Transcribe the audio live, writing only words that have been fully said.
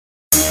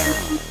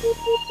Let me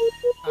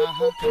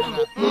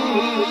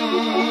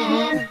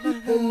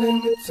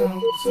talk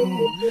to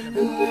you.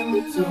 Let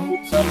me talk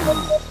to you.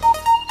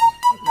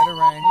 Let it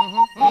rain.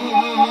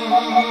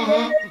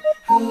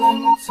 Let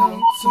me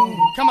talk to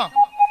you. Come on.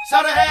 So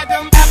they had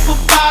them apple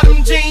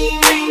bottom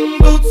jean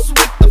boots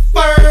with the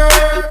fur.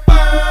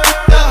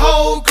 The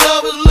whole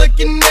club was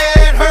looking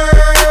at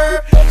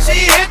her.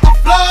 She hit the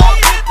floor.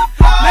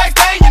 Next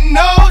thing you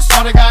know,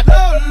 shawty got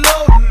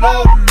low.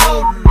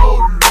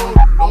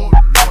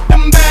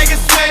 Them baggy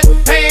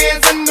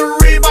sweatpants and the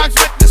Reeboks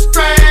with the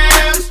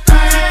straps.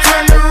 She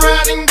turned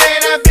around and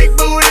gave that big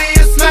booty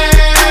a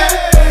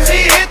slam. She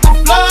hit the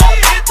floor.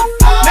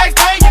 Next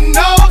thing you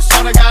know,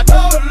 shawty got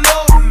low.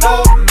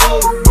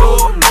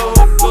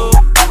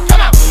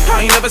 I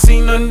ain't never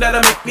seen nothing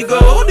that'll make me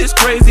go this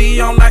crazy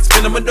all night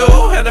spinning my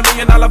dough. Had $1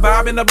 million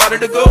vibe in the body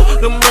to go.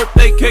 Them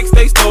birthday cakes,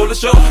 they stole the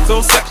show.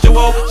 So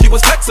sexual, she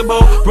was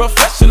flexible,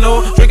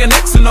 professional, drinking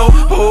Xano.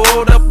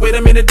 Hold up, wait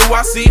a minute, do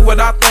I see what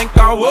I think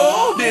I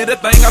will? Did a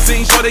thing I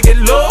seen, sure they get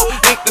low.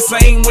 Ain't the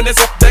same when it's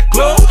up that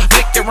close.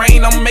 Make it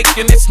rain, I'm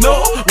making it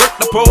snow. Work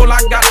the pole, I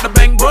got the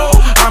bang bro.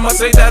 I'ma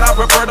say that I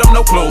prefer them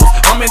no clothes.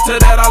 I'm into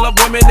that, I love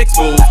women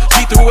exposed.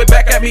 She threw it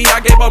back at me, I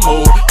gave her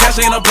more. Cash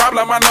ain't a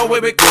problem, I know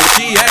where it goes.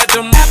 She had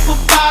them apple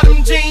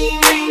bottom jean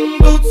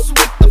boots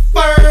with the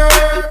fur.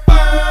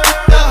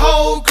 The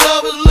whole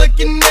club was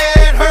looking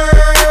at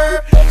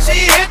her.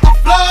 She hit the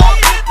floor.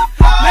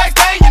 Next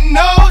thing you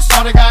know,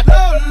 shawty got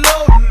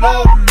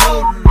low.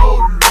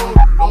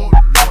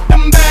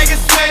 Them baggy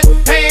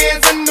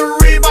sweatpants and the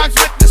Reeboks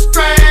with the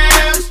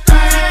straps.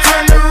 She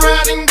turned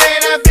around and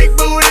gave that big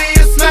booty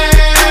a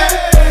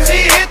slam. She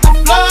hit the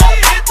floor.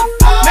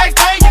 Next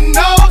thing you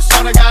know,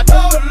 shawty got low.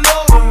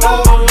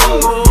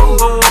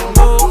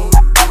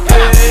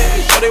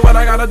 What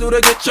I gotta do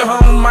to get you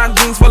home? My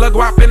jeans full of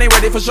guap and they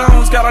ready for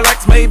shows.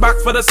 Cadillacs Maybach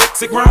for the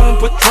sexy grown.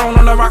 Patron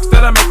on the rocks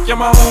that'll make you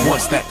moan. 1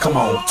 stack, come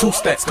on. 2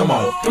 stacks, come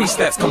on. 3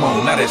 stacks, come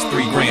on. Now that's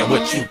 3 grand.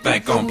 What you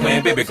think I'm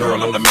playing? Baby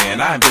girl, I'm the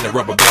man. I ain't been a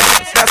rubber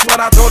bands. That's what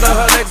I told her.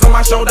 Her legs on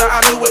my shoulder.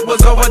 I knew it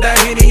was over. That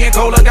Henny and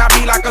Cola got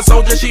me like a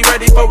soldier. She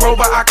ready for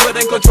Rover. I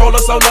couldn't control her.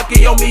 So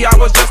lucky on me, I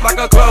was just like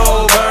a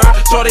clover.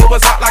 Shorty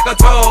was hot like a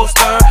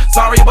toaster.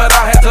 Sorry, but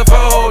I had to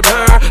fold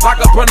her like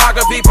a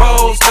pornography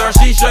poster.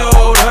 She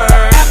showed her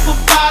apple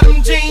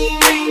bottom jean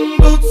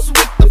boots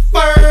with the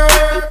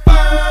fur.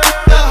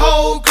 The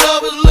whole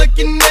club was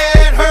looking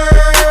at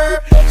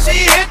her.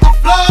 She hit the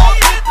floor.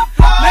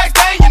 Next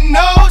thing you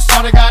know,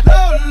 shawty got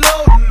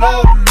low.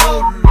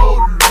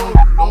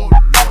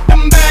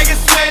 Them baggy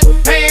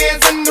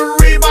sweatpants and the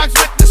Reeboks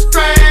with the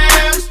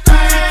straps.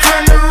 She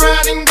turned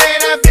around and gave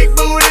that big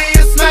booty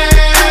a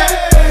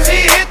slam. She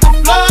hit the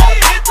floor.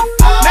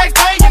 Next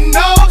thing you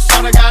know,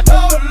 shawty got low.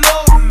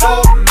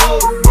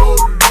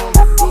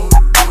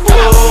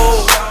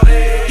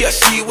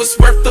 She was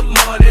worth the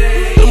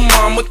money. The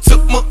mama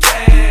took my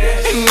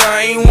cash, and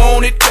I ain't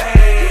want it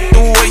back.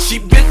 The way she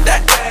bit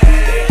that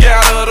ass,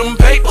 got her them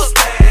papers,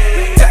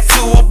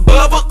 tattoo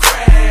above her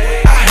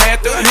crack. I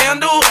had to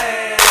handle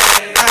it.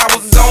 I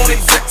was on it,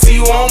 sexy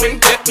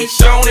woman, kept me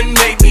shown and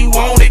made me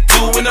want it.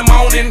 2 in the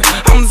morning,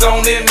 I'm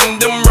zoning, and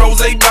them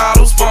rose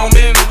bottles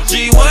foaming.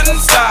 She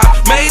wouldn't stop,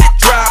 made it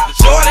drop.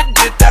 Shorty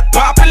did that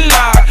poppin'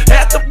 lock,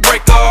 had to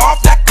break her off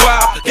that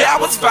guap. Yeah, I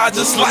was fine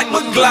just like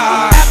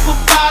McGlide. Apple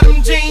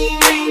bottom jean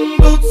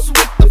boots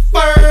with the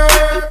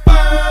fur.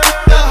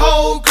 The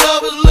whole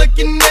club was